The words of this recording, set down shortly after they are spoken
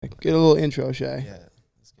Get a little intro, Shay. Yeah,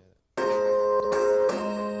 let's get it.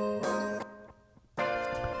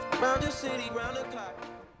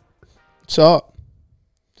 What's up?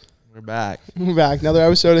 We're back. We're back. Another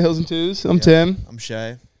episode of Hills and Twos. I'm Tim. I'm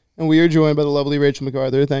Shay. And we are joined by the lovely Rachel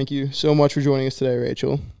McArthur. Thank you so much for joining us today,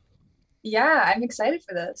 Rachel. Yeah, I'm excited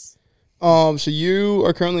for this. So you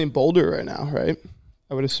are currently in Boulder right now, right?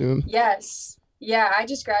 I would assume. Yes. Yeah, I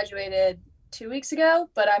just graduated 2 weeks ago,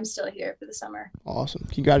 but I'm still here for the summer. Awesome.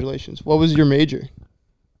 Congratulations. What was your major?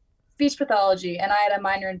 Speech pathology, and I had a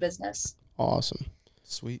minor in business. Awesome.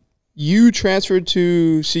 Sweet. You transferred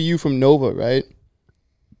to CU from Nova, right?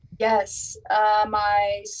 Yes,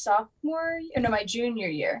 my junior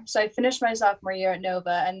year. So I finished my sophomore year at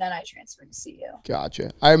Nova, and then I transferred to CU.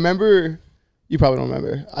 Gotcha. I remember, you probably don't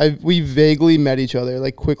remember, we vaguely met each other,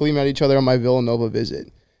 like quickly met each other on my Villanova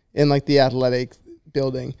visit in like the athletic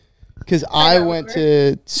building. Because I went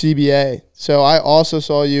to CBA, so I also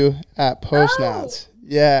saw you at Postnats. Oh.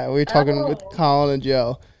 Yeah, we were talking with Colin and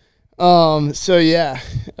Joe. So yeah.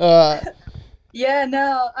 Yeah,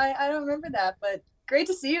 no, I don't remember that, but great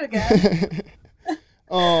to see you again.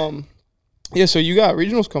 Yeah, so you got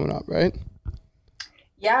regionals coming up, right?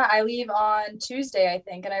 Yeah, I leave on Tuesday, I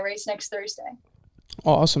think, and I race next Thursday.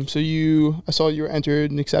 Awesome. So I saw you were entered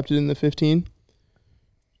and accepted in the 15.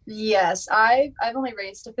 Yes, I've only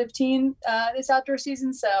raced a 15 this outdoor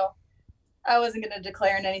season, so I wasn't going to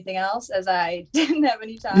declare in anything else as I didn't have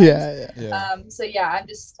any time. Yeah. So yeah, I'm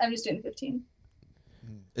just doing the 15.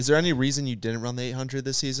 Is there any reason you didn't run the 800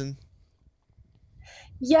 this season?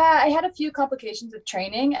 Yeah, I had a few complications with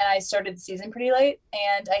training, and I started the season pretty late.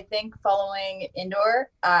 And I think following indoor,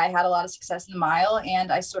 I had a lot of success in the mile,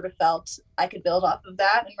 and I sort of felt I could build off of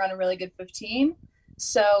that and run a really good 15.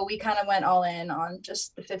 So we kind of went all in on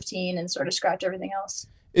just the 15 and sort of scratch everything else.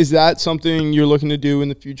 Is that something you're looking to do in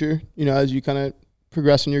the future, as you kind of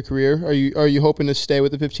progress in your career? Are you hoping to stay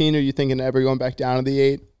with the 15, or are you thinking of ever going back down to the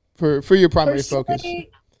 8 for your primary focus?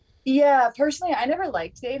 Yeah, personally, I never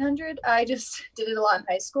liked the 800. I just did it a lot in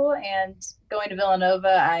high school, and going to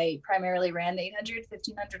Villanova, I primarily ran the 800,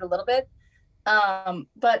 1500 a little bit.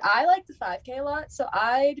 But I like the 5K a lot, so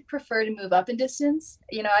I'd prefer to move up in distance.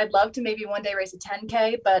 I'd love to maybe one day race a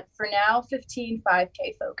 10K, but for now,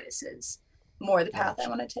 5K focus is more the path I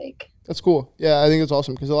want to take. That's cool. Yeah, I think it's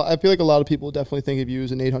awesome because I feel like a lot of people definitely think of you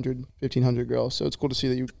as an 800, 1500 girl, so it's cool to see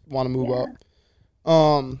that you want to move up.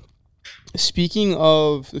 Speaking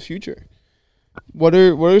of the future, what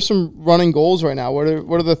are some running goals right now? What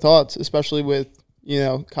are the thoughts, especially with,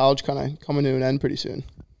 college kind of coming to an end pretty soon?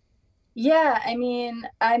 Yeah, I mean,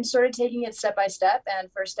 I'm sort of taking it step by step, and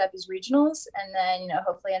first step is regionals, and then,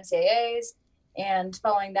 hopefully NCAAs. And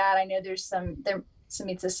following that, I know there's some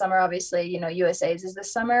meets this summer, obviously, USA's is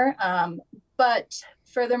this summer. But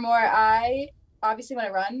furthermore, I obviously want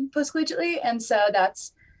to run post-collegiately, and so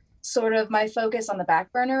that's sort of my focus on the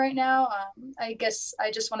back burner right now. I guess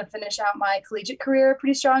I just want to finish out my collegiate career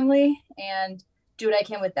pretty strongly and do what I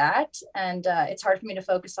can with that. And it's hard for me to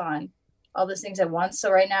focus on all those things at once. So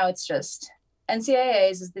right now it's just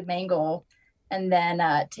NCAAs is the main goal, and then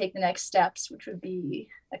take the next steps, which would be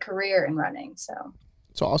a career in running. So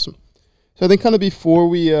it's awesome. So I think kind of before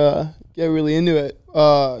we get really into it,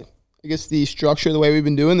 I guess the structure, the way we've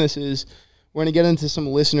been doing this is we're going to get into some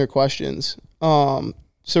listener questions.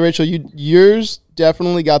 So Rachel, yours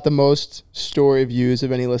definitely got the most story views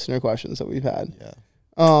of any listener questions that we've had.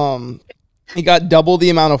 Yeah. It got double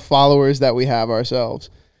the amount of followers that we have ourselves.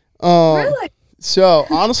 Really? So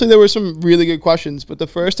honestly, there were some really good questions, but the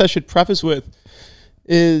first I should preface with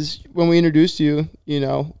is when we introduced you,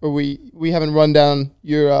 or we haven't run down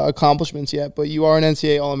your accomplishments yet, but you are an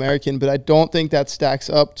NCAA All-American, but I don't think that stacks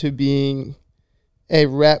up to being a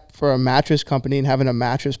rep for a mattress company and having a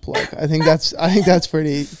mattress plug. I think that's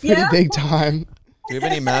pretty big time. Do you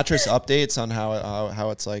have any mattress updates on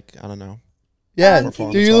how it's like? I don't know. Yeah,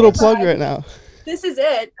 do your little plug right now. This is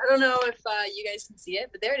it. I don't know if you guys can see it,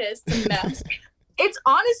 but there it is. It's a mask. It's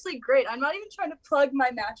honestly great. I'm not even trying to plug my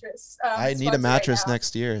mattress. I need a mattress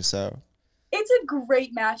next year, so. It's a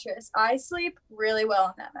great mattress. I sleep really well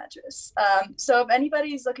on that mattress. So if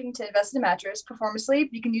anybody's looking to invest in a mattress, Performance Sleep,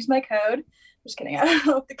 you can use my code. Just kidding. I don't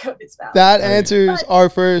know if the code is valid. That answers our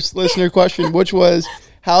first listener question, which was,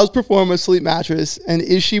 how's Performance Sleep mattress, and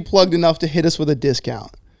is she plugged enough to hit us with a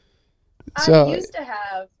discount? I used to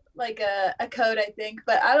have like a code, I think,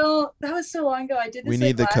 but I don't. That was so long ago. I did this. We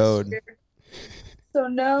need the code. Year. So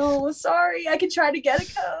no, sorry. I could try to get a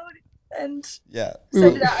code and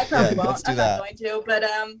send it out. I probably won't. I'm not going to, but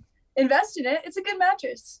invest in it. It's a good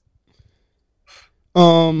mattress.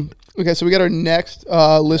 Okay, so we got our next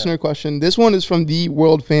listener question. This one is from the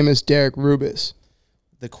world famous Derek Rubis.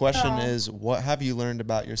 The question Oh. is, what have you learned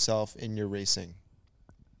about yourself in your racing?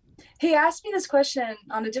 He asked me this question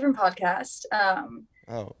on a different podcast,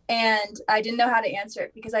 Oh, and I didn't know how to answer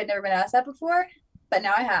it because I'd never been asked that before, but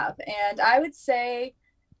now I have. And I would say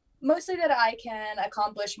mostly that I can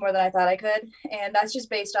accomplish more than I thought I could. And that's just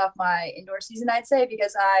based off my indoor season, I'd say,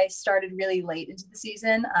 because I started really late into the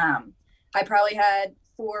season. I probably had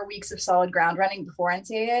 4 weeks of solid ground running before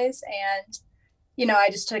NCAAs. And, I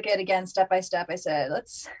just took it again step by step. I said,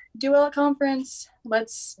 let's do well at conference.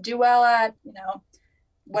 Let's do well at,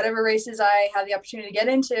 whatever races I have the opportunity to get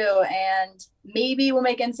into, and maybe we'll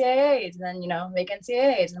make NCAAs, and then, make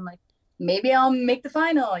NCAAs. And I'm like, maybe I'll make the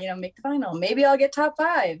final, make the final. Maybe I'll get top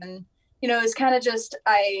 5. And, it's kind of just,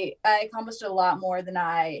 I accomplished a lot more than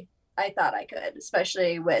I thought I could,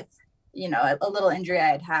 especially with, a little injury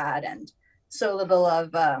I had and so little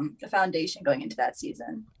of a foundation going into that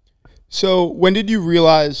season. So when did you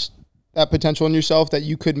realize that potential in yourself that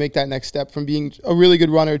you could make that next step from being a really good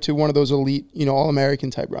runner to one of those elite,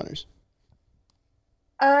 All-American type runners?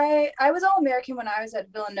 I was All-American when I was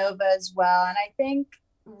at Villanova as well. And I think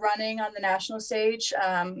running on the national stage,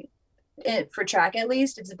 for track at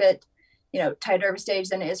least, it's a bit, tighter of a stage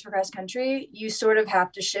than it is for cross country. You sort of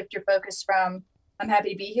have to shift your focus from I'm happy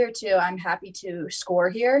to be here to I'm happy to score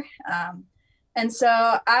here. And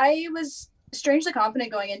so I was strangely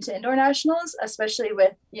confident going into indoor nationals, especially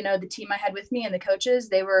with, the team I had with me and the coaches.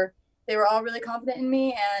 They were all really confident in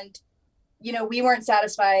me. And, we weren't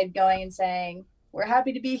satisfied going and saying, we're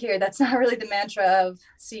happy to be here. That's not really the mantra of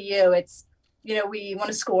CU. It's, we want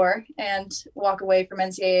to score and walk away from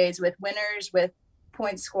NCAAs with winners, with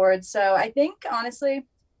points scored. So I think, honestly,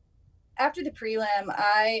 after the prelim,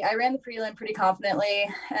 I ran the prelim pretty confidently,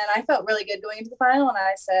 and I felt really good going into the final. And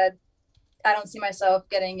I said, I don't see myself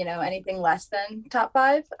getting, anything less than top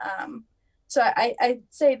 5. So I'd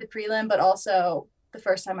say the prelim, but also the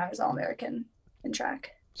first time I was All-American in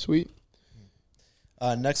track. Sweet.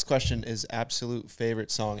 Next question is absolute favorite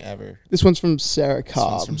song ever. This one's from Sarah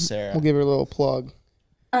Cobb. From Sarah. We'll give her a little plug.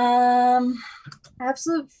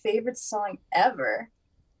 Absolute favorite song ever.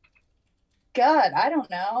 God, I don't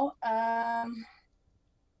know.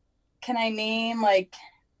 Can I name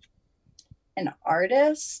an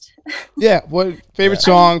artist? Yeah. What favorite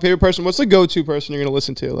song, favorite person? What's the go-to person you're gonna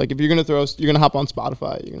listen to? Like if you're gonna hop on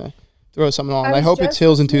Spotify, you're gonna throw something on. I hope it's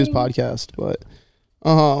Hills and Twos podcast, but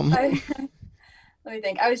let me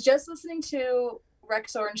think. I was just listening to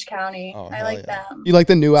Rex Orange County. Oh, I like them. You like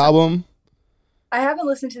the new album? I haven't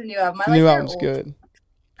listened to the new album. The new album's good.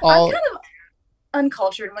 I'm kind of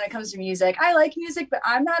uncultured when it comes to music. I like music, but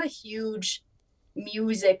I'm not a huge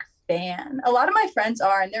music fan. A lot of my friends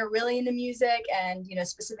are, and they're really into music and,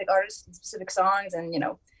 specific artists and specific songs and,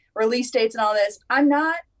 release dates and all this. I'm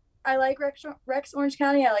not. I like Rex Orange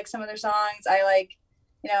County. I like some of their songs. I like,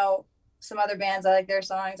 some other bands. I like their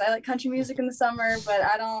songs. I like country music in the summer, but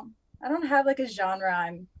I don't have a genre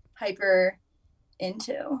I'm hyper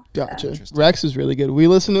into. Gotcha. Rex is really good. We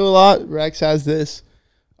listen to a lot. Rex has this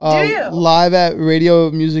Do you? live at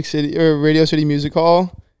Radio City Music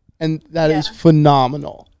Hall, and that is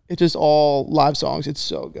phenomenal. It's just all live songs. It's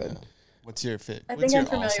so good. Yeah. What's your fit? I think I'm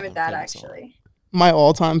familiar with that actually. My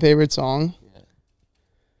all-time favorite song.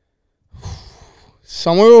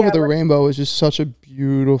 Somewhere Over the Rainbow is just such a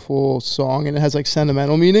beautiful song, and it has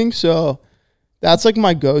sentimental meaning. So that's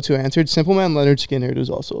my go-to answer. Simple Man Leonard Skinner is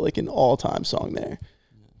also an all-time song there.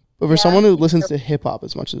 But for someone who listens to hip hop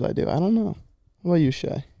as much as I do, I don't know. What about you,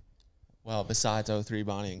 Shay? Well, besides 03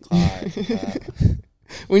 Bonnie and Clyde,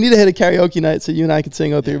 we need to hit a karaoke night so you and I could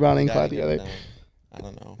sing 03 Bonnie and Clyde together. I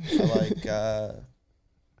don't know. I like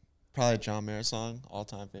probably a John Mayer song,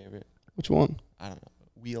 all-time favorite. Which one? I don't know.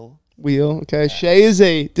 Wheel. Okay. Yeah. Shay is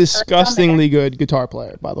a disgustingly good guitar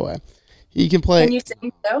player, by the way. He can play Can you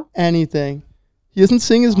sing though? Anything. He doesn't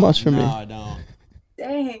sing as much for me. No, I don't.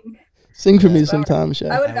 Dang. Sing for me sometime, Shay.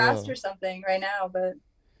 I would have asked for something right now, but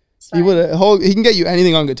he can get you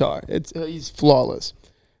anything on guitar. He's flawless.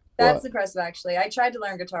 That's impressive, actually. I tried to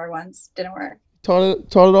learn guitar once. Didn't work. Taught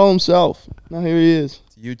it all himself. Now here he is.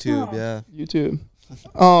 YouTube, yeah. YouTube.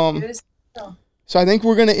 So I think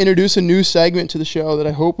we're going to introduce a new segment to the show that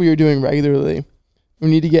I hope we are doing regularly. We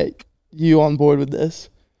need to get you on board with this.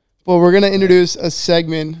 But we're going to introduce a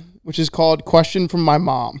segment which is called Question from My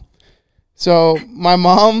Mom. So my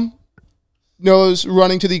mom knows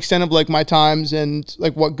running to the extent of my times and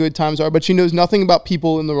what good times are, but she knows nothing about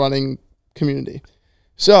people in the running community.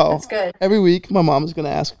 So that's good. Every week my mom is going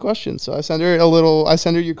to ask a question. So I send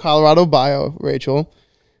her your Colorado bio, Rachel.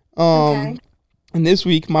 Okay. And this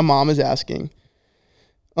week my mom is asking,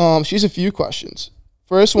 she has a few questions.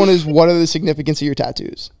 First one is, what are the significance of your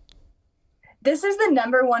tattoos? This is the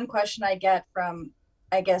number one question I get from,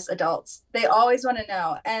 I guess, adults. They always want to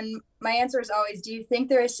know. And my answer is always, do you think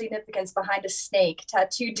there is significance behind a snake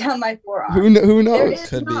tattooed down my forearm? Who There knows? is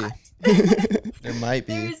Could not. be. There might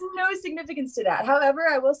There be. is no significance to that. However,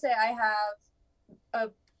 I will say I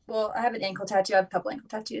have an ankle tattoo. I have a couple ankle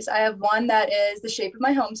tattoos. I have one that is the shape of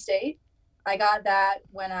my home state. I got that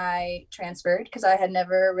when I transferred because I had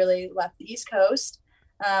never really left the East Coast.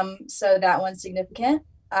 So that one's significant.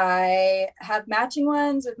 I have matching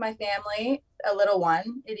ones with my family, a little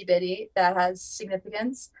one, itty bitty, that has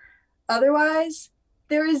significance. Otherwise,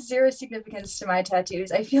 there is zero significance to my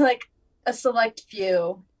tattoos. I feel like a select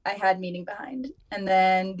few I had meaning behind. And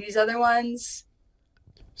then these other ones,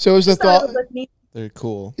 So is the just thought it thought would look neat. They're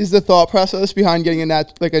cool. is the thought process behind getting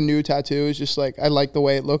a new tattoo is just like I like the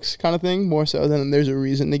way it looks kind of thing more so than there's a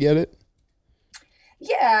reason to get it?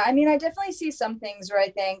 Yeah, I mean, I definitely see some things where I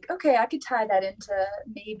think, okay, I could tie that into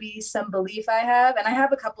maybe some belief I have. And I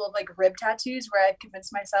have a couple of like rib tattoos where I've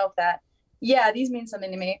convinced myself that, yeah, these mean something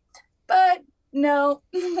to me. But no,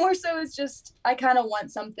 more so it's just I kind of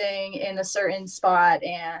want something in a certain spot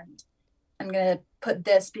and I'm going to put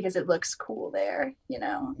this because it looks cool there, you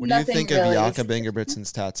know. What do you Nothing think really of is- Jakob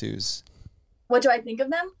Ingebrigtsen's tattoos? What do I think of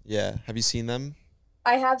them? Yeah. Have you seen them?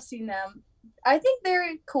 I have seen them. I think they're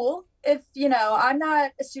cool. If, you know, I'm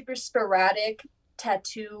not a super sporadic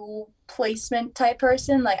tattoo placement type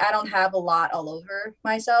person. Like, I don't have a lot all over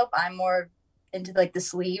myself. I'm more into like the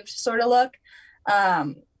sleeved sort of look.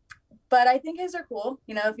 But I think his are cool.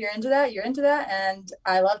 You know, if you're into that, you're into that. And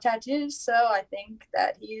I love tattoos. So I think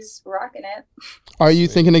that he's rocking it. Are you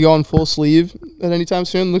Sweet. thinking of going full sleeve at any time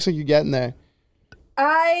soon? Looks like you're getting there.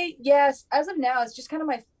 Yes, as of now, it's just kind of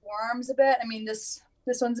my forearms a bit. I mean, this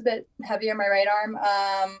one's a bit heavier on my right arm.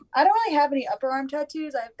 I don't really have any upper arm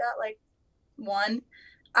tattoos. I've got like one.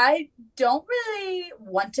 I don't really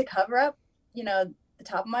want to cover up, you know, the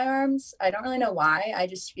top of my arms. I don't really know why. I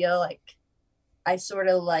just feel like I sort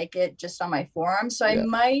of like it just on my forearms. So I Yeah.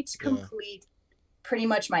 might Yeah. complete pretty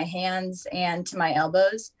much my hands and to my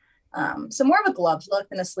elbows. So more of a gloved look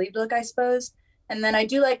than a sleeved look, I suppose. And then I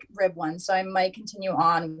do like rib ones, so I might continue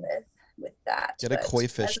on with that. Get a But koi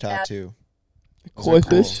as fish of now- tattoo. Those Koi are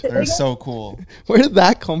cool. fish? They're so cool. Where did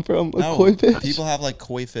that come from? A No, koi fish? people have like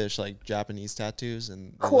koi fish, like Japanese tattoos,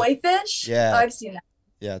 and they look- Koi fish? Yeah. Oh, I've seen that.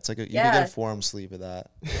 yeah, it's like you Yeah. can get a forearm sleeve of that.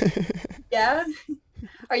 Yeah.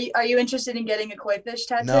 Are you interested in getting a koi fish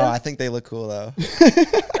tattoo? No, I think they look cool though.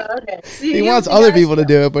 Oh, okay. So He you wants think other I people to should-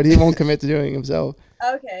 do it, but he won't commit to doing it himself.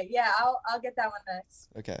 Okay, yeah, I'll get that one next.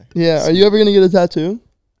 Okay. Yeah. Are you ever gonna get a tattoo?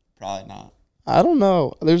 Probably not. I don't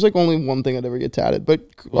know. There's like only one thing I'd ever get tatted, but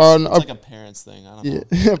It's on our like a parents thing. I don't know.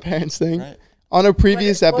 yeah, parents thing. Right? On a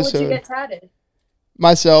previous What would episode, you get tatted?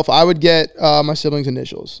 myself, I would get my siblings'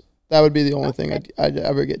 initials. That would be the only thing Okay. I'd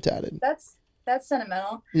ever get tatted. That's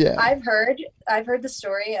sentimental. Yeah. I've heard the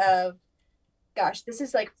story of, gosh, this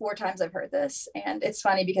is like 4 times I've heard this, and it's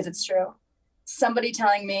funny because it's true. Somebody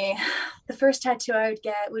telling me the first tattoo I would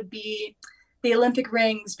get would be the Olympic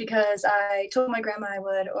rings because I told my grandma I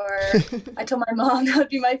would, or I told my mom that would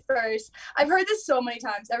be my first. I've heard this so many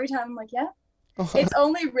times. Every time I'm like, yeah. It's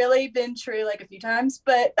only really been true like a few times,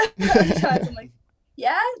 but other times I'm like,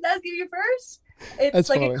 yeah, that's gonna be your first. It's That's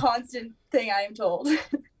like funny. a constant thing I am told.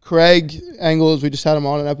 Craig Engels, we just had him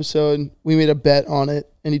on an episode. We made a bet on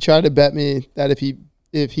it, and he tried to bet me that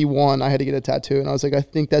if he won, I had to get a tattoo. And I was like, I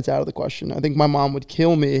think that's out of the question. I think my mom would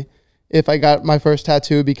kill me if I got my first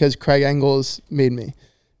tattoo because Craig Engels made me.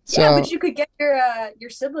 So Yeah, but you could get your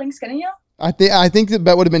siblings, couldn't you? I think the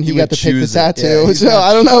bet would have been he He got would to pick the choose it. tattoo. Yeah, he's so gonna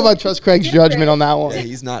I don't know if I trust Craig's Different. judgment on that one. Yeah,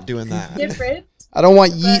 he's not doing that. Different. I don't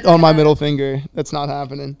want yeet But, on my middle finger. That's not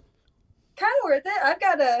happening. Kind of worth it. I've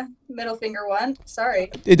got a middle finger one. Sorry.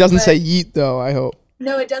 It doesn't But- say yeet though, I hope.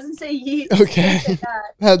 No, it doesn't say yeet. Okay. It doesn't say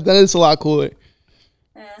that. That is a lot cooler.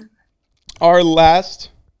 Eh. Our last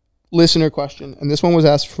listener question, and this one was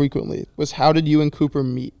asked frequently, was how did you and Cooper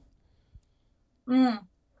meet?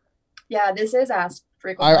 Yeah, this is asked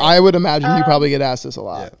frequently. I would imagine you Um, probably get asked this a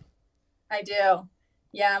lot. I do.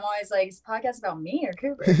 Yeah, I'm always like, is the podcast about me or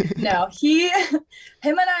Cooper? No, him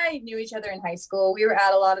and I knew each other in high school. We were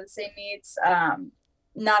at a lot of the same meets.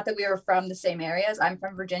 Not that we were from the same areas. I'm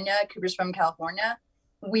from Virginia. Cooper's from California.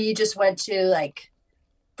 We just went to like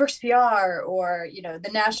Brooks PR or, you know,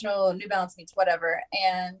 the national New Balance meets, whatever.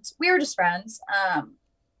 And we were just friends.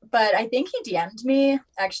 But I think he DM'd me.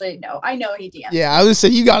 Actually, no, I know he DM'd. Yeah, I was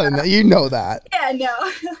saying you gotta know, you know that. Yeah, no.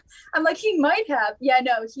 I'm like, he might have. Yeah,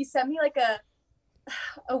 no, he sent me like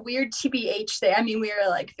a weird TBH thing. I mean, we were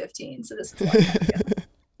like 15, so this is a long time ago.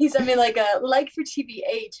 he sent me like a like for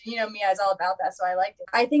TBH. You know me, I was all about that, so I liked it.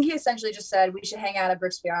 I think he essentially just said we should hang out at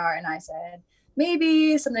Brooks BR, and I said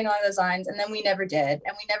maybe something along those lines, and then we never did,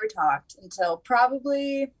 and we never talked until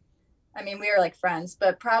probably, I mean, we were like friends,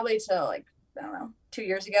 but probably till like, I don't know, 2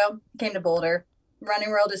 years ago, came to Boulder. Running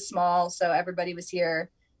World is small, so everybody was here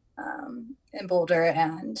in Boulder,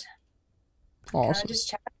 and kind Awesome. of just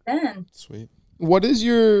chatted then. Sweet. What is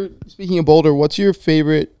speaking of Boulder, what's your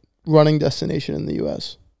favorite running destination in the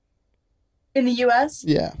U.S.? In the U.S.?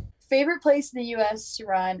 Yeah. Favorite place in the U.S. to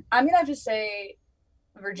run? I'm going to have to say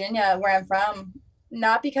Virginia, where I'm from.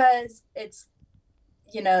 Not because it's,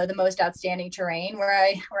 you know, the most outstanding terrain where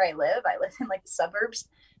I live. I live in like the suburbs.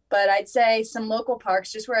 But I'd say some local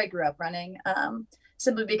parks, just where I grew up running,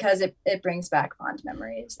 simply because it brings back fond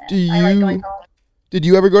memories. And I like going home. Did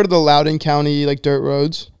you ever go to the Loudoun County like dirt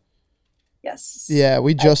roads? Yes. Yeah,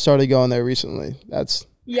 we just started going there recently.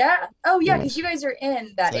 Yeah. Oh yeah, because Nice. you guys are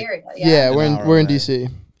in that area. Yeah, we're in away. DC.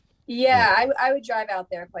 Yeah, I would drive out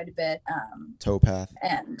there quite a bit. Towpath.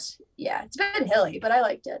 And yeah, it's a bit hilly, but I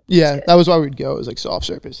liked it. Yeah, that was why we'd go. It was like soft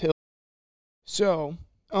surface hill. So,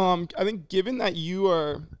 I think given that you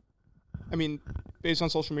are, I mean, based on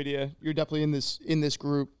social media, you're definitely in this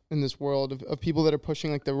group, in this world of people that are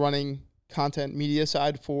pushing like the running content media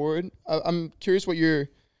side forward. I'm curious what your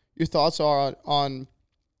thoughts are on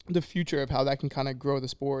the future of how that can kind of grow the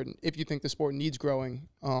sport, and if you think the sport needs growing,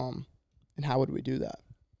 and how would we do that?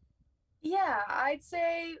 Yeah, I'd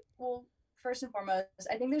say, well, first and foremost,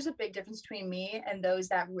 I think there's a big difference between me and those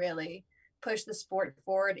that really push the sport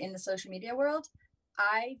forward in the social media world.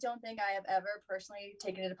 I don't think I have ever personally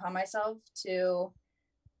taken it upon myself to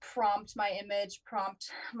prompt my image,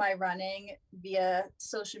 prompt my running via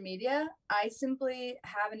social media. I simply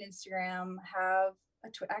have an Instagram, have a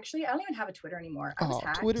Twitter. Actually, I don't even have a Twitter anymore. I was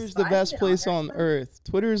hacked. Twitter's So the best place on there. earth.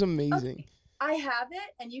 Twitter is amazing. Okay. I have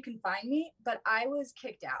it and you can find me, but I was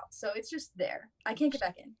kicked out. So it's just there. I can't get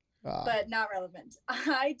back in, but not relevant.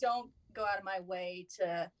 I don't go out of my way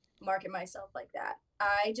to market myself like that.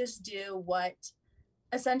 I just do what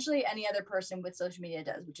essentially any other person with social media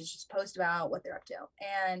does, which is just post about what they're up to.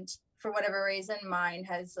 And for whatever reason, mine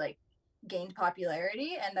has like gained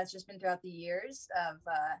popularity, and that's just been throughout the years of,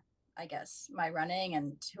 I guess, my running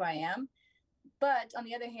and who I am. But on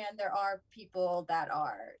the other hand, there are people that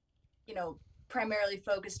are, you know, primarily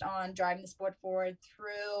focused on driving the sport forward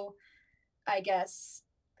through, I guess,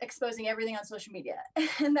 exposing everything on social media.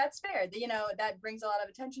 And that's fair. You know, that brings a lot of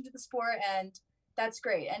attention to the sport, and that's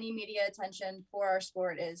great. Any media attention for our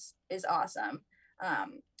sport is awesome.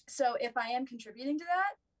 So if I am contributing to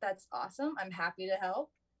that, that's awesome. I'm happy to help.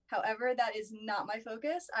 However, that is not my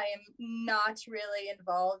focus. I am not really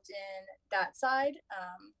involved in that side.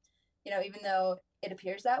 You know, even though it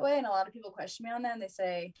appears that way, and a lot of people question me on that, and they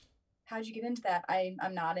say, how'd you get into that?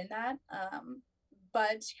 I'm not in that.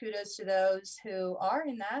 But kudos to those who are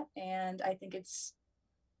in that, and I think it's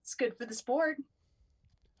good for the sport.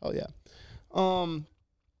 Oh yeah.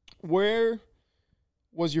 Where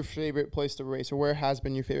was your favorite place to race, or where has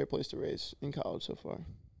been your favorite place to race in college so far?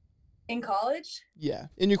 In college? Yeah,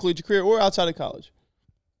 in your collegiate career or outside of college.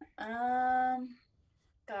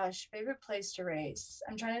 Gosh, favorite place to race.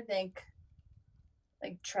 I'm trying to think,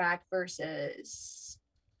 like track versus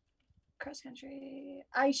cross country.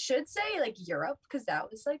 I should say like Europe, because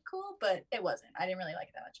that was like cool, but it wasn't. I didn't really like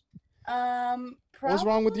it that much. What's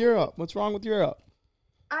wrong with Europe? What's wrong with Europe?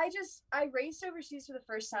 I raced overseas for the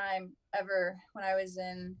first time ever when I was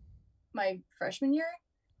in my freshman year,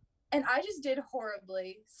 and I just did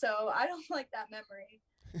horribly. So I don't like that memory.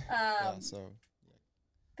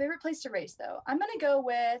 Favorite place to race though, I'm gonna go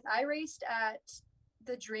with, I raced at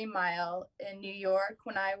the Dream Mile in New York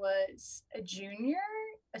when I was a senior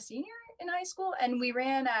in high school, and we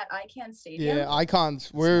ran at Icon Stadium. Yeah,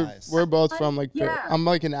 Icons. We're both from like, I'm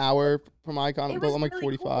like an hour from Icon, but I'm like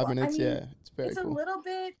really 45 minutes. I mean, yeah, it's very cool. It's a little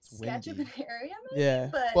bit sketchy of an area, maybe, yeah,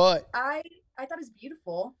 but I thought it was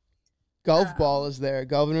beautiful. Golf Ball is there.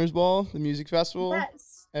 Governor's Ball, the music festival.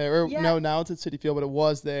 Yes. No, now it's at City Field, but it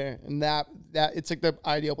was there, and that it's like the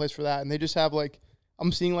ideal place for that. And they just have like,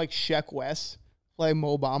 I'm seeing like Sheck West play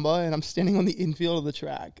Mo Bamba, and I'm standing on the infield of the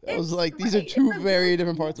track. I was like, these are two very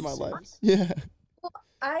different parts of my life. Yeah. Well,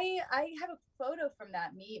 I have a photo from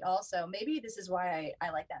that meet also. Maybe this is why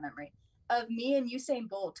I like that memory of me and Usain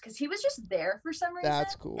Bolt, because he was just there for some reason.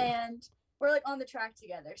 That's cool. And we're like on the track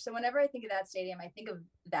together. So whenever I think of that stadium, I think of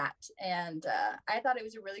that. And I thought it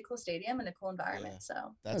was a really cool stadium and a cool environment. Yeah.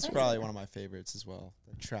 So that's probably one of my favorites as well.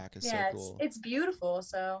 The track is so cool. It's beautiful.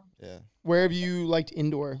 So yeah. Where have you liked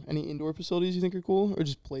indoor? Any indoor facilities you think are cool, or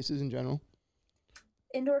just places in general?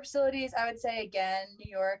 Indoor facilities, I would say again,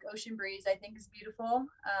 New York, Ocean Breeze, I think is beautiful.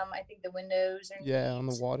 I think the windows are Yeah, on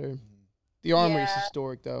the neat. water. The Armory is Yeah,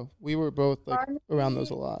 historic, though. We were both like around those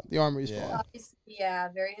a Army, lot. The Armory's Yeah. fun. obviously, yeah,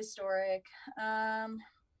 very historic.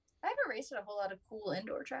 I haven't raced at a whole lot of cool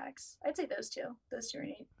indoor tracks. I'd say those two. Those two are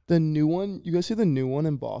neat. The new one, you guys see the new one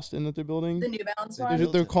in Boston that they're building? The New Balance They one.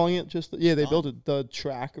 built They're it. calling it just they Done. built it the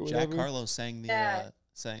track or Jack whatever. Harlow sang the Yeah.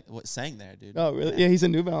 sang there, dude. Oh really? Yeah, he's a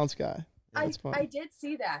New Balance guy. Yeah, That's fun. I did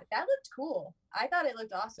see that. That looked cool. I thought it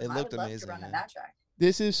looked awesome. It I looked would love amazing, to run on yeah. that track.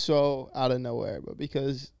 This is so out of nowhere, but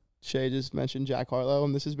because Shay just mentioned Jack Harlow,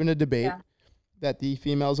 and this has been a debate Yeah. that the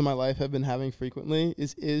females in my life have been having frequently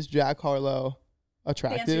is Jack Harlow The answer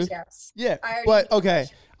attractive? is yes. Yeah, I already but knew the okay.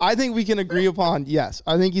 question. I think we can agree upon yes.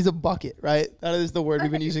 I think he's a bucket, right? That is the word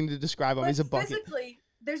we've been using to describe him. But He's a bucket. physically,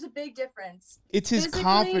 there's a big difference. It's his physically-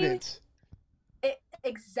 confidence.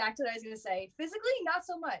 Exactly what I was going to say. Physically, not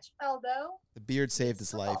so much. Although The beard saved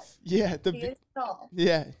his life. Yeah, he is tall.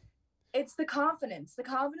 yeah. It's the confidence. The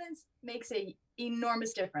confidence makes a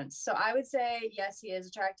enormous difference. So I would say yes, he is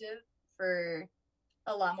attractive for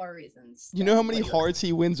a lot more reasons. You know how than many what hearts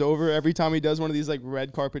he wins over every time he does one of these like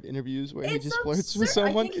red carpet interviews where he It's just flirts with absurd.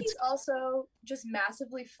 someone? I think he's also just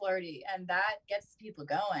massively flirty, and that gets people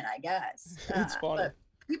going, I guess. It's funny. But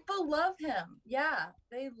people love him. Yeah,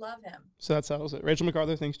 they love him. So that settles it. Rachel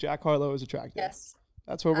McArthur thinks Jack Harlow is attractive. Yes.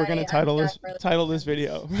 That's what we're gonna I'm title this Jack Harlow. title this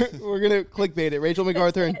video. We're gonna clickbait it. Rachel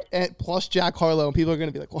McArthur and plus Jack Harlow, and people are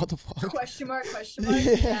gonna be like, "What the fuck?" Question mark, question mark.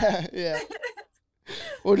 Yeah.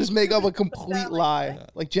 Or just make up a complete Like lie,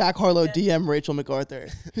 that. like Jack Harlow Yeah. DM Rachel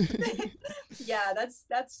McArthur. Yeah, that's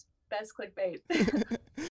best clickbait.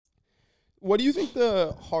 What do you think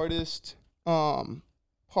the hardest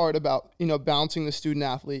part about balancing the student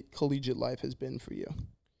athlete collegiate life has been for you?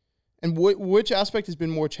 And which aspect has been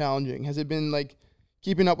more challenging? Has it been like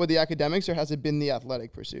keeping up with the academics, or has it been the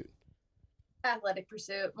athletic pursuit? Athletic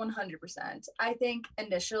pursuit, 100%. I think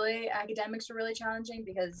initially academics were really challenging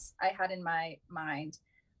because I had in my mind,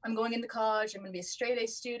 I'm going into college, I'm going to be a straight A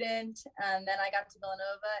student. And then I got to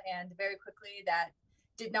Villanova, and very quickly that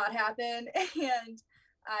did not happen. And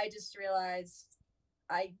I just realized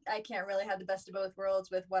I can't really have the best of both worlds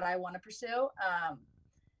with what I want to pursue.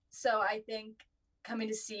 So I think coming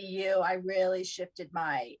to CU, I really shifted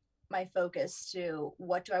my focus to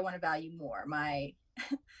what do I want to value more, my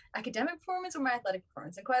academic performance or my athletic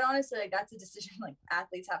performance. And quite honestly, like that's a decision like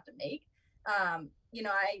athletes have to make.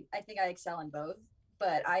 I think I excel in both,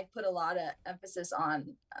 but I put a lot of emphasis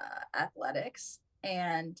on athletics,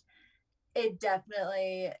 and it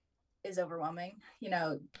definitely is overwhelming.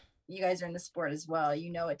 You guys are in the sport as well.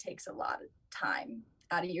 It takes a lot of time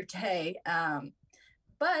out of your day.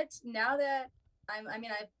 But now that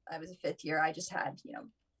I was a fifth year, I just had,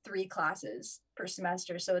 3 classes per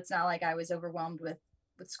semester. So it's not like I was overwhelmed with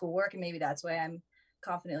schoolwork. And maybe that's why I'm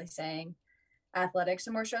confidently saying athletics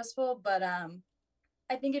are more stressful. But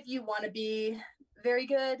I think if you want to be very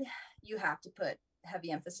good, you have to put heavy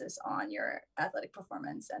emphasis on your athletic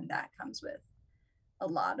performance. And that comes with a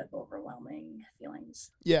lot of overwhelming feelings.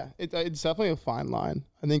 Yeah, it's definitely a fine line.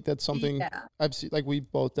 I think that's something I've seen, like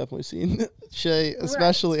we've both definitely seen. Shay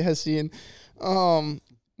especially has seen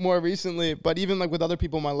more recently, but even like with other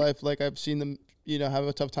people in my life, like I've seen them, have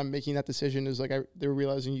a tough time making that decision. Is like they're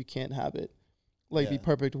realizing you can't have it be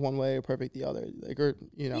perfect one way or perfect the other.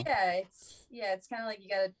 Yeah, it's kind of like you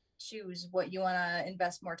got to choose what you want to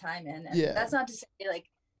invest more time in. And that's not to say like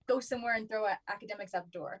go somewhere and throw academics out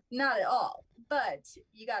the door. Not at all. But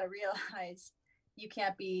you got to realize you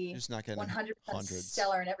can't be 100%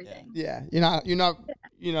 stellar in everything. Yeah, you're not.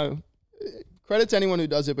 Credit to anyone who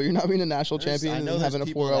does it, but you're not being a national champion and having a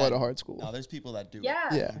 4.0 at a hard school. No, there's people that do.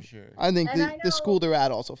 Yeah, it, for sure. I think the school they're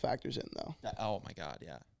at also factors in though. Oh my God,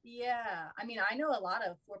 yeah. Yeah, I know a lot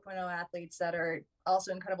of 4.0 athletes that are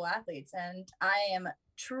also incredible athletes, and I am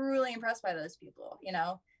truly impressed by those people.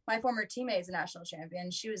 My former teammate is a national champion.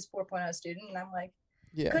 She was 4.0 student, and I'm like,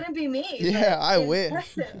 couldn't be me. Yeah, I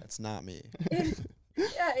wish. That's not me.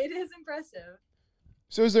 It is impressive.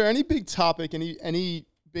 So is there any big topic, any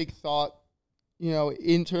big thought,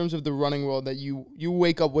 in terms of the running world that you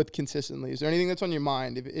wake up with consistently? Is there anything that's on your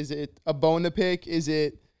mind? Is it a bone to pick? Is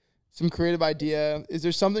it some creative idea? Is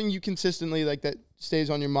there something you consistently like that stays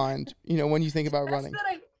on your mind, when you think about running?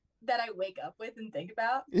 That I wake up with and think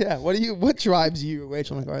about. Yeah. What drives you,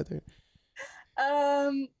 Rachel McArthur?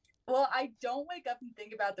 Well, I don't wake up and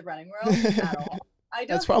think about the running world at all.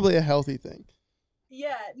 That's probably a healthy thing.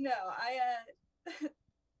 Yeah, no, I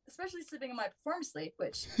especially sleeping in my performance sleep,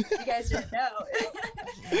 which you guys didn't know.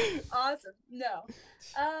 Awesome. No.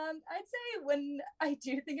 I'd say when I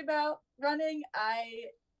do think about running,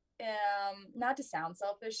 not to sound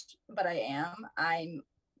selfish, but I am. I'm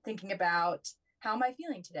thinking about, how am I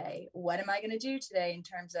feeling today? What am I going to do today in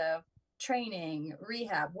terms of training,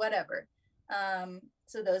 rehab, whatever.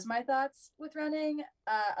 So those are my thoughts with running.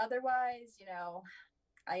 Otherwise,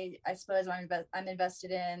 I suppose I'm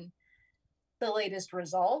invested in the latest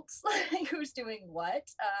results, like who's doing what.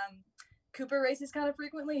 Cooper races kind of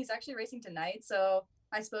frequently. He's actually racing tonight, so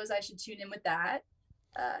I suppose I should tune in with that.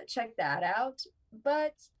 Check that out.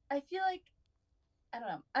 But I feel like, I don't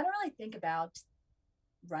know, I don't really think about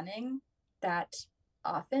running that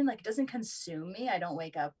often. Like, it doesn't consume me. I don't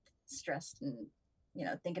wake up stressed and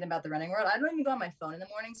thinking about the running world. I don't even go on my phone in the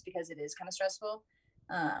mornings because it is kind of stressful.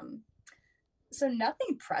 So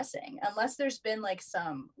nothing pressing, unless there's been like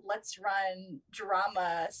some Let's Run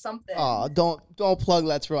drama, something. Oh, don't plug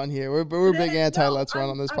Let's Run here. We're big anti Let's Run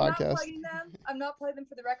on this podcast. I'm not plugging them. I'm not plugging them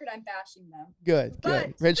for the record. I'm bashing them.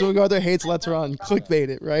 Good. Rachel McArthur hates Let's Run. Clickbait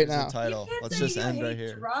it right now. The title. Let's just end right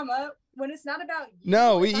here. Drama when it's not about you.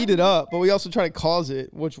 No, we eat it up, but we also try to cause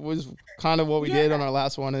it, which was kind of what we did on our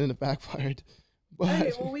last one, and it backfired. But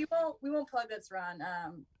okay, well, we won't plug Let's Run.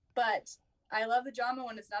 But I love the drama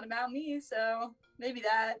when it's not about me, so maybe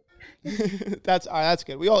that. That's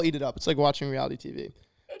good. We all eat it up. It's like watching reality TV.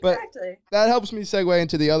 Exactly. But that helps me segue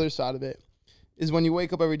into the other side of it. Is when you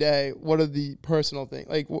wake up every day, what are the personal things?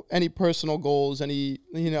 Like any personal goals, any,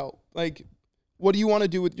 like what do you want to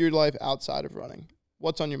do with your life outside of running?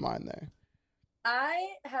 What's on your mind there?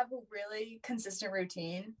 I have a really consistent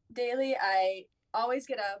routine daily. I always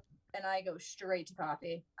get up and I go straight to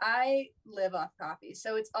coffee. I live off coffee.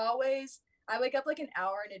 So it's always, I wake up like an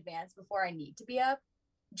hour in advance before I need to be up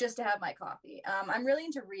just to have my coffee. I'm really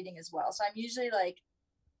into reading as well. So I'm usually like,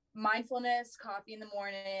 mindfulness, coffee in the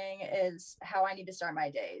morning is how I need to start my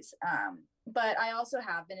days. But I also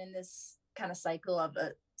have been in this kind of cycle of a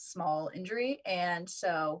small injury. And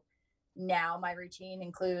so now my routine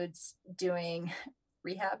includes doing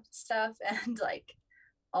rehab stuff and like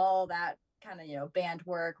all that kind of, band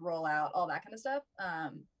work, roll out, all that kind of stuff.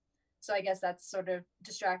 So I guess that's sort of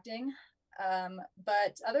distracting.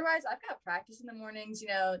 But otherwise I've got practice in the mornings,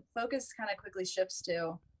 focus kind of quickly shifts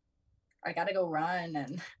to, I got to go run,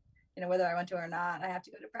 and whether I want to or not, I have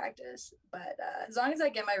to go to practice. But as long as I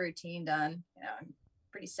get my routine done, I'm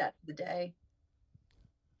pretty set for the day.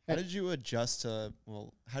 How did you adjust to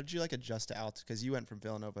altitude? Because you went from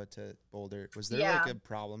Villanova to Boulder. Was there like a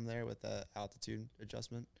problem there with the altitude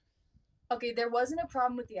adjustment? Okay, there wasn't a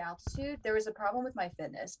problem with the altitude. There was a problem with my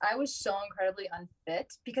fitness. I was so incredibly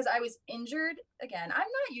unfit because I was injured. Again, I'm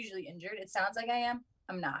not usually injured. It sounds like I am.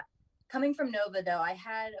 I'm not. Coming from Nova, though, I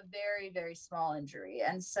had a very, very small injury.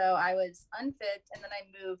 And so I was unfit, and then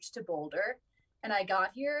I moved to Boulder. And I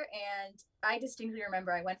got here, and I distinctly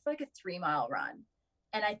remember I went for like a 3-mile run.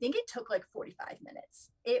 And I think it took like 45 minutes.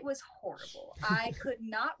 It was horrible. I could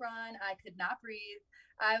not run. I could not breathe.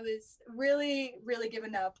 I was really, really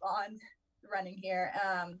giving up on running here.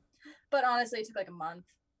 But honestly, it took like a month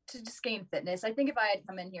to just gain fitness. I think if I had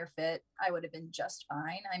come in here fit, I would have been just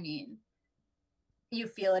fine. I mean, you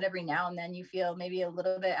feel it every now and then. You feel maybe a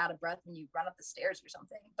little bit out of breath when you run up the stairs or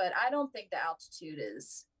something. But I don't think the altitude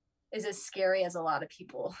is as scary as a lot of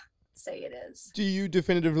people say it is. Do you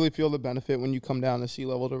definitively feel the benefit when you come down to sea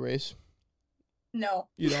level to race? No.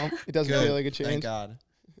 You don't? It doesn't feel like a change? Thank God.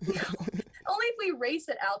 No. Only if we race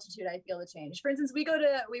at altitude, I feel the change. For instance, we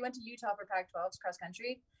went to Utah for Pac-12 cross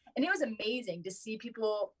country, and it was amazing to see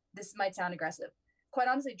people, this might sound aggressive, quite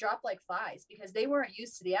honestly, drop like flies because they weren't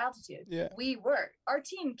used to the altitude. Yeah. We were. Our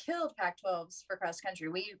team killed Pac-12s for cross country.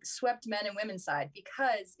 We swept men and women's side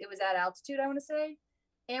because it was at altitude, I want to say.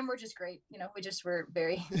 And we're just great. We just were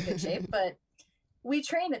very in good shape. But we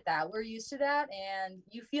train at that. We're used to that, and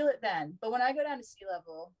you feel it then. But when I go down to sea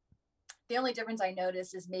level, the only difference I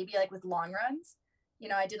noticed is maybe like with long runs.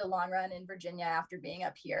 I did a long run in Virginia after being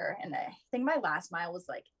up here, and I think my last mile was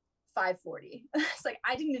like 5:40. It's like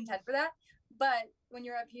I didn't intend for that. But when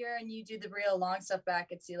you're up here and you do the real long stuff back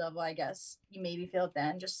at sea level, I guess you maybe feel it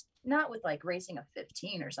then, just not with like racing a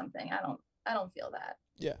 15 or something. I don't feel that.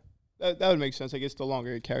 Yeah, that would make sense. I guess the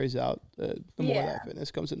longer it carries out, the more that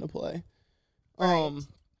fitness comes into play. Right.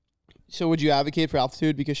 So would you advocate for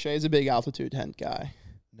altitude? Because Shay's a big altitude tent guy.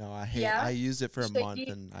 No, I hate it. I used it for a month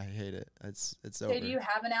and I hate it. It's over. So do you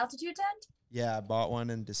have an altitude tent? Yeah, I bought one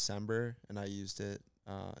in December and I used it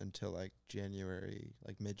until like January,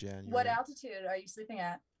 like mid-January. What altitude are you sleeping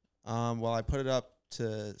at? Well, I put it up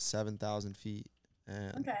to 7,000 feet.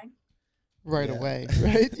 And okay. Right away,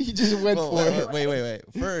 right? You just went for it. Wait.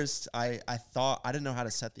 First, I thought I didn't know how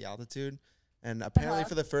to set the altitude. And apparently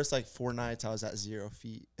for the first like 4 nights, I was at 0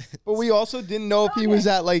 feet. But we also didn't know if he was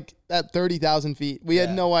at like at 30,000 feet. We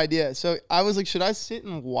had no idea. So I was like, should I sit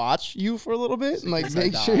and watch you for a little bit and like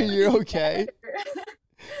make sure you're okay?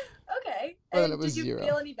 Okay. And did you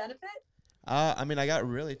feel any benefit? I mean, I got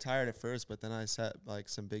really tired at first, but then I set like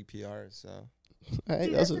some big PRs. So hey,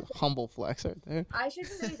 that was a humble flex right there. I should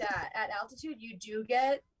say that at altitude, you do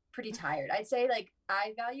get pretty tired. I'd say like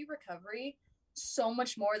I value recovery so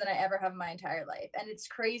much more than I ever have in my entire life. And it's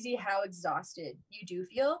crazy how exhausted you do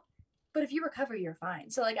feel. But if you recover, you're fine.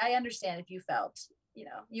 So like I understand if you felt,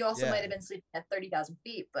 you also might have been sleeping at 30,000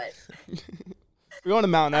 feet, but we're going to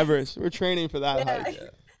Mount Everest. We're training for that hike. Yeah.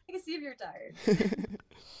 I can see if you're tired.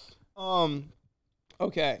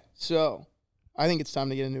 Okay, so I think it's time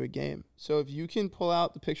to get into a game. So if you can pull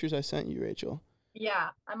out the pictures I sent you, Rachel. Yeah,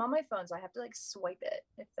 I'm on my phone, so I have to like swipe it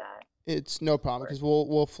if that. It's no problem because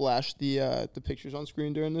we'll flash the pictures on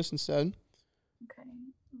screen during this instead. Okay.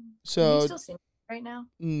 So can you still see me right now?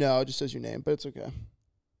 No, it just says your name, but it's okay.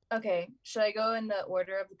 Okay, should I go in the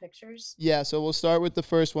order of the pictures? Yeah, so we'll start with the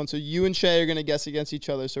first one. So you and Shay are gonna guess against each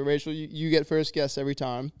other. So Rachel, you get first guess every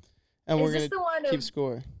time, and we're gonna keep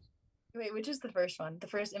score. Wait, which is the first one? The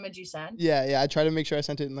first image you sent? Yeah. I try to make sure I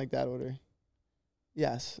sent it in like that order.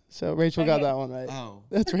 Yes. So Rachel got that one right. Oh,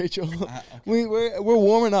 that's Rachel. Okay. We're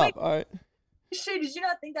warming up. Wait, all right. Shay, did you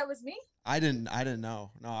not think that was me? I didn't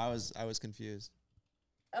know. No, I was confused.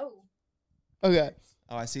 Oh. Okay.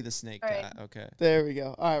 Oh, I see the snake right. tat. Okay. There we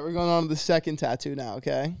go. All right, we're going on to the second tattoo now.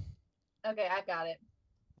 Okay. Okay, I've got it.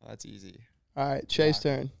 Oh, that's easy. All right, Shay's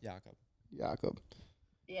turn. Jakob.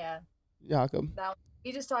 Yeah. Jakob.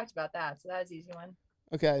 We just talked about that, so that was an easy one.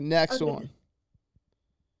 Okay, next one.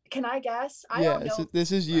 Can I guess? I don't know.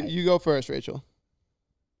 This is you. Right. You go first, Rachel.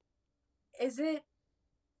 Is it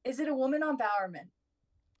a woman on Bowerman?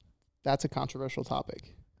 That's a controversial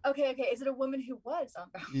topic. Okay. Is it a woman who was on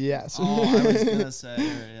Bowerman? Yes. Oh, I was gonna say,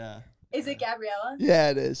 yeah. Is it Gabriella? Yeah,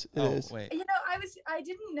 it is. It is. Wait. I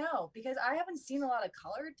didn't know because I haven't seen a lot of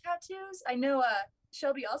colored tattoos. I know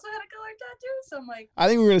Shelby also had a colored tattoo, so I'm like. I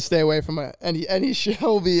think we're gonna stay away from any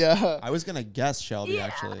Shelby. I was gonna guess Shelby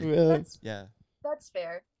actually. Really? That's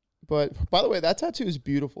fair. But by the way, that tattoo is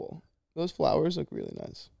beautiful. Those flowers look really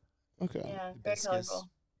nice. Okay. Yeah, very colorful.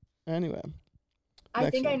 Anyway. I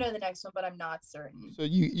think I know the next one, but I'm not certain. So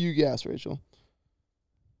you guess, Rachel.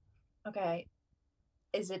 Okay.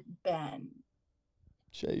 Is it Ben?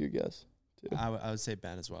 Shay, your guess. Too. I would say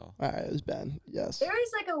Ben as well. All right, it was Ben. Yes. There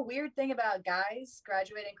is like a weird thing about guys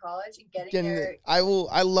graduating college and getting their. I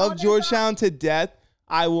love Georgetown to death.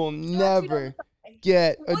 I will never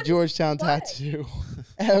get a Georgetown tattoo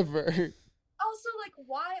ever. Also, like,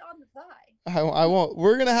 why on the thigh? I won't.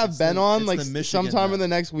 We're gonna have Ben on like sometime in the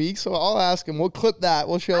next week, so I'll ask him. We'll clip that.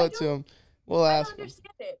 We'll show it to him. We'll ask him. I don't understand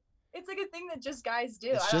it. It's like a thing that just guys do.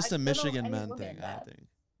 It's just a Michigan men thing, I think.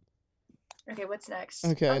 Okay, what's next?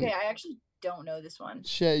 Okay, I actually don't know this one.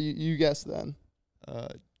 Shay, you guess then.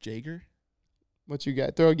 Jaeger. What you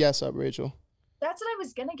got? Throw a guess up, Rachel. That's what I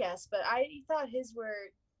was gonna guess, but I thought his were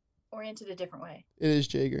oriented a different way. It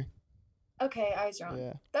is Jaeger. Okay, I was wrong.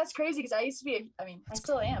 Yeah. That's crazy because I used to be, I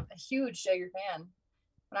still am a huge Jaeger fan.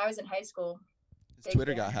 When I was in high school. His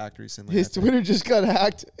Twitter got hacked recently. His Twitter just got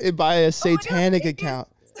hacked by a satanic account.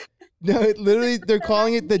 No, literally, they're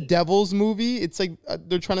calling it the Devil's Movie. It's like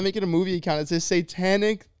they're trying to make it a movie account. It's a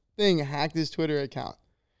satanic thing hacked his Twitter account.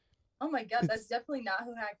 Oh my god, that's definitely not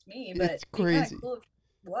who hacked me. But it's crazy. Cool if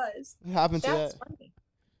it was. It happened today. That's funny.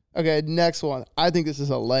 Okay, next one. I think this is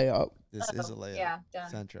a layup. This is a layup. Yeah, done.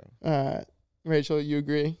 Centro. All right, Rachel, you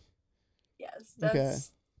agree?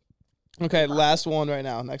 Yes. Okay, last one right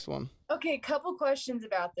now. Next one. Okay, couple questions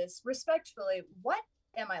about this. Respectfully, what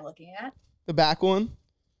am I looking at? The back one.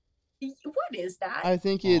 What is that? I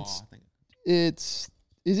think it's is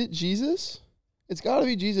it Jesus? It's got to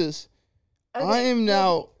be Jesus. Okay.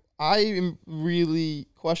 I am really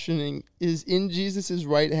questioning, is in Jesus's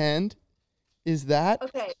right hand, is that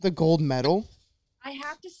the gold medal? I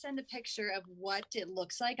have to send a picture of what it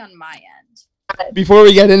looks like on my end. Before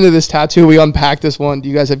we get into this tattoo, we unpack this one. Do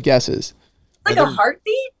you guys have guesses? Like a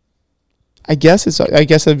heartbeat? I guess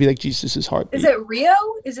that'd be like Jesus's heartbeat. Is it Rio?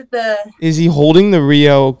 Is he holding the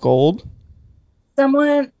Rio gold?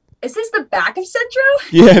 Is this the back of Centro?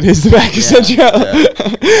 Yeah, it is the back of Centro.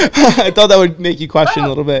 Yeah. I thought that would make you question a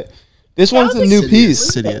little bit. This one's a new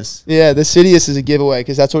piece. Sidious. Yeah, the Sidious is a giveaway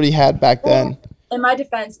because that's what he had back then. In my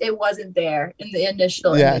defense, it wasn't there in the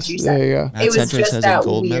initial image you sent. There you go. It was just that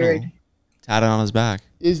gold weird. Medal tatted on his back.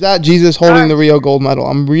 Is that Jesus holding the Rio gold medal?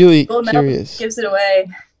 I'm really curious. Gives it away.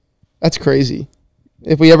 That's crazy.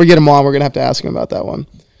 If we ever get him on, we're going to have to ask him about that one.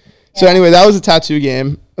 Yeah. So anyway, that was a tattoo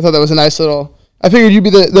game. I thought that was a nice little. I figured you'd be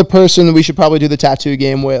the person that we should probably do the tattoo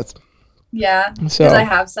game with. Yeah, because So I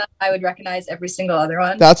have some. I would recognize every single other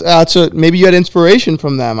one. that's maybe you had inspiration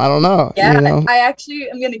from them. I don't know. Yeah, you know? I actually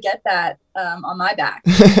am gonna get that on my back.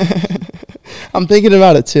 I'm thinking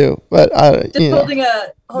about it too, but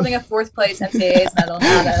Just holding a fourth place NCAA's medal. the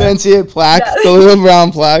NCAA plaque, Yeah. the little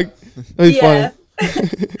brown flag. That'd be Yeah.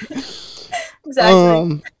 funny.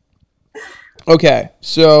 Exactly. Okay,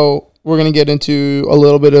 so we're gonna get into a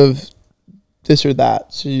little bit of this or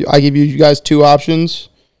that. So I give you guys two options.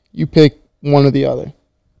 You pick one or the other.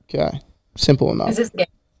 Okay, simple enough. Is this game?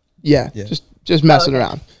 Yeah, Yeah. just messing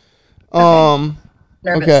around.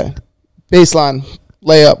 Nervous. Okay, baseline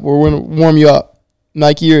layup. We're gonna warm you up.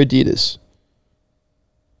 Nike or Adidas?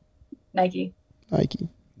 Nike.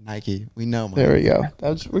 Nike. We know. Mike. There we go.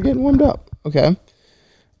 We're getting warmed up. Okay.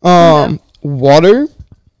 Water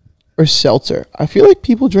or seltzer? I feel like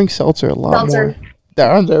people drink seltzer a lot Seltzer.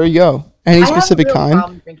 more. There you go. Any specific I have a real kind?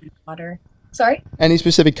 problem drinking water. Sorry. Any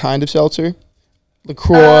specific kind of seltzer?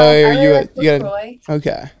 LaCroix I or really like you got? LaCroix.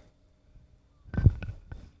 Okay.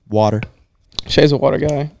 Water. Shay's a water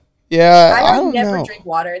guy. Yeah, I I don't never know. drink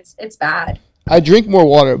water. It's bad. I drink more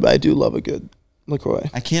water, but I do love a good LaCroix.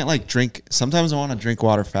 I can't like drink. Sometimes I want to drink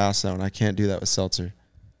water fast though, and I can't do that with seltzer.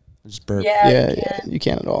 I just burp. Yeah. You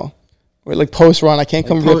can't at all. Or like post run, I can't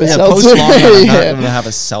come rip a Post seltzer. run, I'm not Yeah. gonna have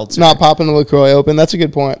a seltzer. Not popping the LaCroix open. That's a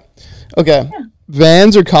good point. Okay. Yeah.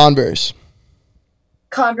 Vans or Converse?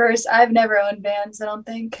 Converse. I've never owned Vans. I don't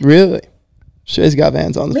think. Really? Shay's got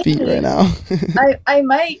Vans on the feet Maybe. right now. I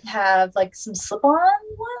might have like some slip-on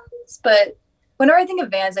ones, but whenever I think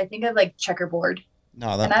of Vans, I think of like checkerboard. No,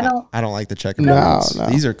 And I don't- I don't like the checker. No, buttons. no.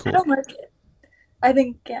 These are I cool. don't like it. I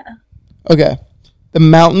think Okay. The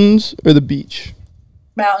mountains or the beach?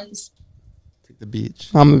 mountains. Take the beach.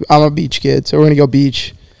 I'm a beach kid, so we're gonna go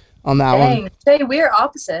beach on that one. Dang, Shay, we're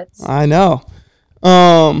opposites. I know.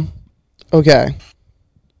 Okay.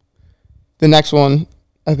 The next one,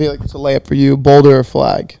 I feel like it's a layup for you. Boulder or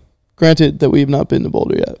Flag? Granted that we've not been to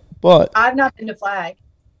Boulder yet, but I've not been to Flag.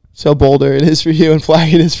 so Boulder it is for you and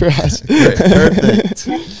Flag it is for us. Great,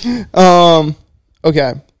 perfect.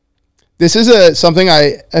 Okay. This is something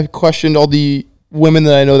I've questioned all the women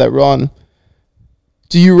that I know that run.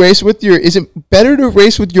 Do you race with is it better to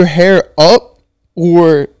race with your hair up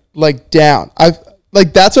or like down?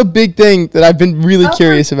 That's a big thing that I've been really Up or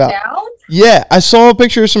curious about. down? Yeah, I saw a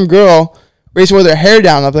picture of some girl racing with her hair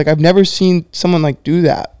down. I'm like, I've never seen someone like do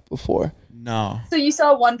that before. No. So you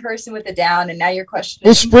saw one person with it down, and now you're questioning.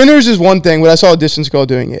 Well, sprinters is one thing, but I saw a distance girl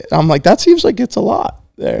doing it. I'm like, that seems like it's a lot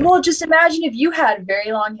there. Well, just imagine if you had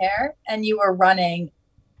very long hair and you were running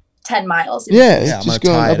 10 miles. Yeah, Yeah, it's I'm just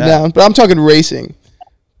gonna going tie up it and up. down. But I'm talking racing.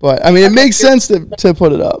 But I mean, it makes sense to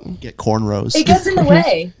put it up. Get cornrows. It gets in the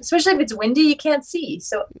way, especially if it's windy. You can't see.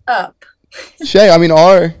 So up. Shay, I mean,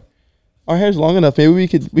 our hair's long enough. Maybe we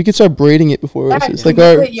could start braiding it before races. Can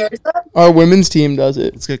Like you put yours up? our women's team does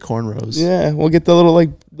it. Let's get cornrows. Yeah, we'll get the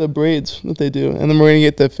little the braids that they do, and then we're gonna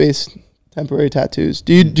get the face temporary tattoos.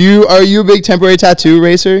 Are you a big temporary tattoo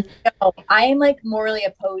racer? No, I am like morally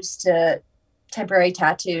opposed to temporary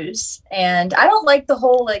tattoos, and I don't like the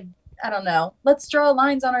whole I don't know. Let's draw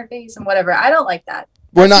lines on our face and whatever. I don't like that.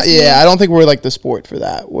 We're not. That's just Yeah, me. I don't think we're like the sport for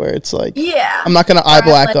that, where it's like Yeah. I'm not gonna eye Or I'm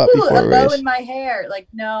black like, up "Ooh, before a a bow race. in my hair. Like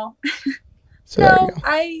no, So there you no, go.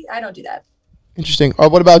 I don't do that. Interesting.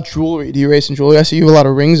 What about jewelry? Do you race in jewelry? I see you have a lot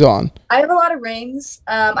of rings on. I have a lot of rings.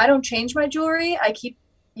 I don't change my jewelry. I keep,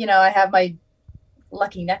 I have my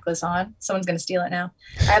lucky necklace on. Someone's gonna steal it now.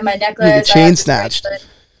 I have my necklace. I have chain this snatched. bracelet.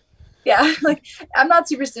 Yeah, like I'm not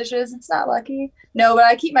superstitious. It's not lucky. No, but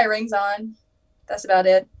I keep my rings on. That's about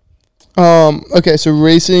it. Okay, so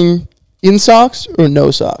racing in socks or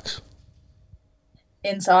no socks?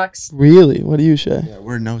 In socks. Really? What do you say? Yeah,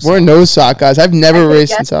 we're no. We're no sock guys. I've never I could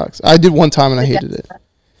raced in guess- socks. I did one time and I hated it.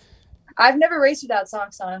 I've never raced without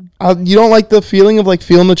socks on. You don't like the feeling of like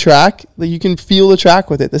feeling the track? Like you can feel the track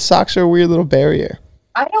with it. The socks are a weird little barrier.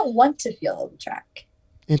 I don't want to feel the track.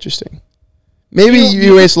 Interesting. Maybe You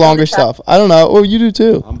you race feel the longer track. stuff. I don't know. Oh, you do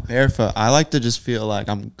too. I'm barefoot. I like to just feel like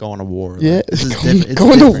I'm going to war. Like, Yeah, this is going, different. It's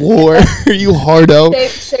going to different. war. Are you hardo?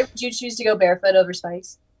 Shay, would you choose to go barefoot over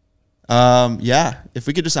spikes? Yeah. If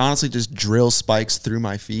we could just honestly just drill spikes through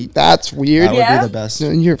my feet, That's weird. that would Yeah. be the best.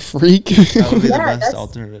 You're a freak. That would be the Yeah, best that's-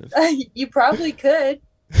 alternative. You probably could.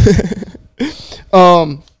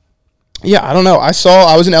 Yeah, I don't know.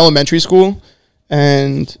 I was in elementary school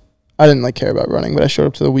and I didn't care about running, but I showed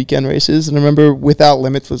up to the weekend races and I remember Without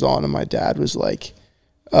Limits was on and my dad was like,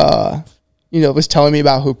 was telling me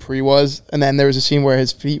about who Pre was. And then there was a scene where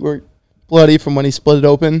his feet were bloody from when he split it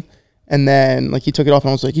open. And then like he took it off and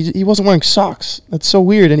I was like, he wasn't wearing socks. That's so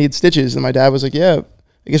weird. And he had stitches. And my dad was like, yeah,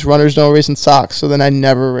 I guess runners don't race in socks. So then I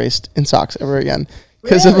never raced in socks ever again.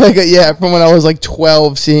 Because of like, from when I was like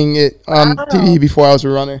 12, seeing it on TV before I was a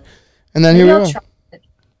runner. And then here we are.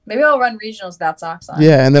 Maybe I'll run regionals without socks on.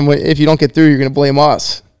 Yeah, and then if you don't get through, you're going to blame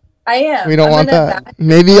us. I am. We don't want that.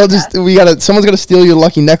 Maybe someone's going to steal your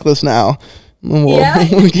lucky necklace now.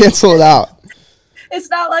 We'll cancel it out. It's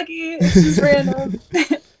not lucky. It's just random.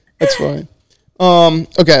 That's fine.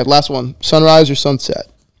 Okay, last one. Sunrise or sunset?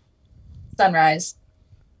 Sunrise.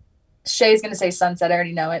 Shay's going to say sunset. I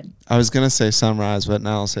already know it. I was going to say sunrise, but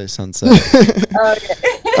now I'll say sunset. Okay.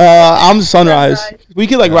 I'm sunrise. We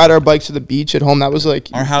could like ride our bikes to the beach at home. That was like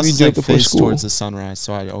our house is like faced towards the sunrise,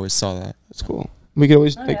 so I always saw that. That's cool. We could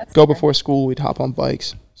always go before school. We'd hop on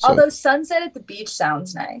bikes. So. Although sunset at the beach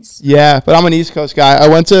sounds nice. Yeah, but I'm an East Coast guy. I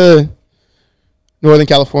went to Northern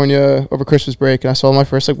California over Christmas break, and I saw my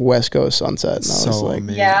first like West Coast sunset. And I was like,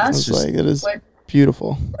 amazing. Yeah, I was like, it is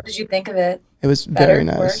beautiful. What did you think of it? It was very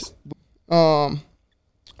nice.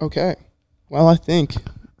 Okay. Well, I think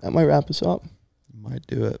that might wrap us up. Might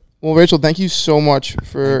do it. Well, Rachel, thank you so much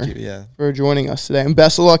for joining us today, and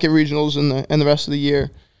best of luck at regionals and the rest of the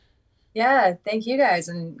year. Yeah, thank you guys,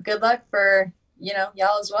 and good luck for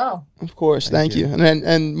y'all as well. Of course, thank you.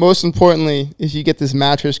 And most importantly, if you get this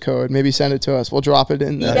mattress code, maybe send it to us. We'll drop it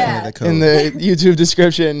in the YouTube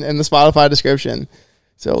description and the Spotify description.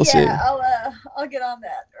 So we'll see. Yeah, I'll get on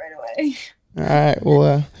that right away. All right.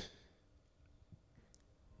 Well,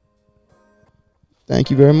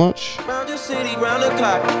 thank you very much. Round the city, round the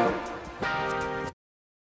clock.